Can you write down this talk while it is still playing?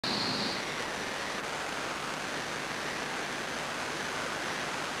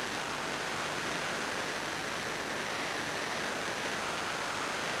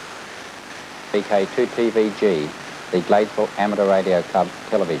VK2TVG, the Gladesville Amateur Radio Club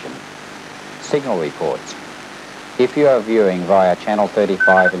television. Signal reports. If you are viewing via Channel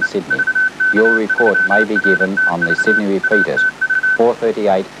 35 in Sydney, your report may be given on the Sydney repeaters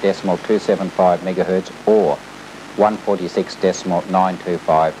 438.275 MHz or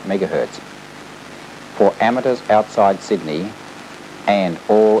 146.925 MHz. For amateurs outside Sydney and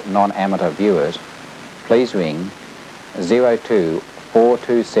all non-amateur viewers, please ring 02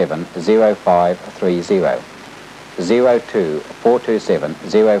 427 0530, 02 427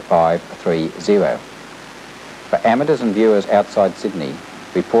 0530. For amateurs and viewers outside Sydney,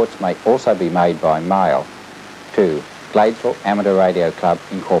 reports may also be made by mail to Gladesville Amateur Radio Club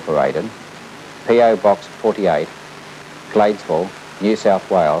Incorporated, PO Box 48, Gladesville, New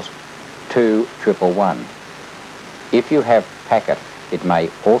South Wales 2111. If you have packet, it may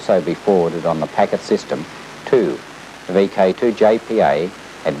also be forwarded on the packet system to VK2JPA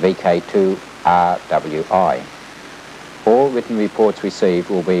at VK2RWI. All written reports received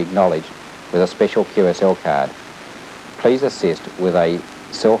will be acknowledged with a special QSL card. Please assist with a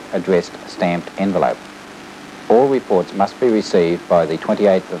self-addressed stamped envelope. All reports must be received by the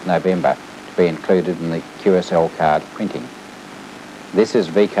 28th of November to be included in the QSL card printing. This is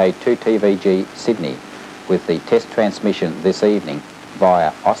VK2TVG Sydney with the test transmission this evening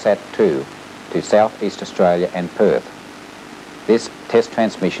via Aussat 2 to South East Australia and Perth. This test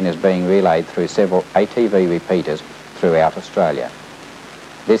transmission is being relayed through several ATV repeaters throughout Australia.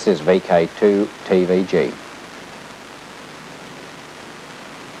 This is VK2TVG.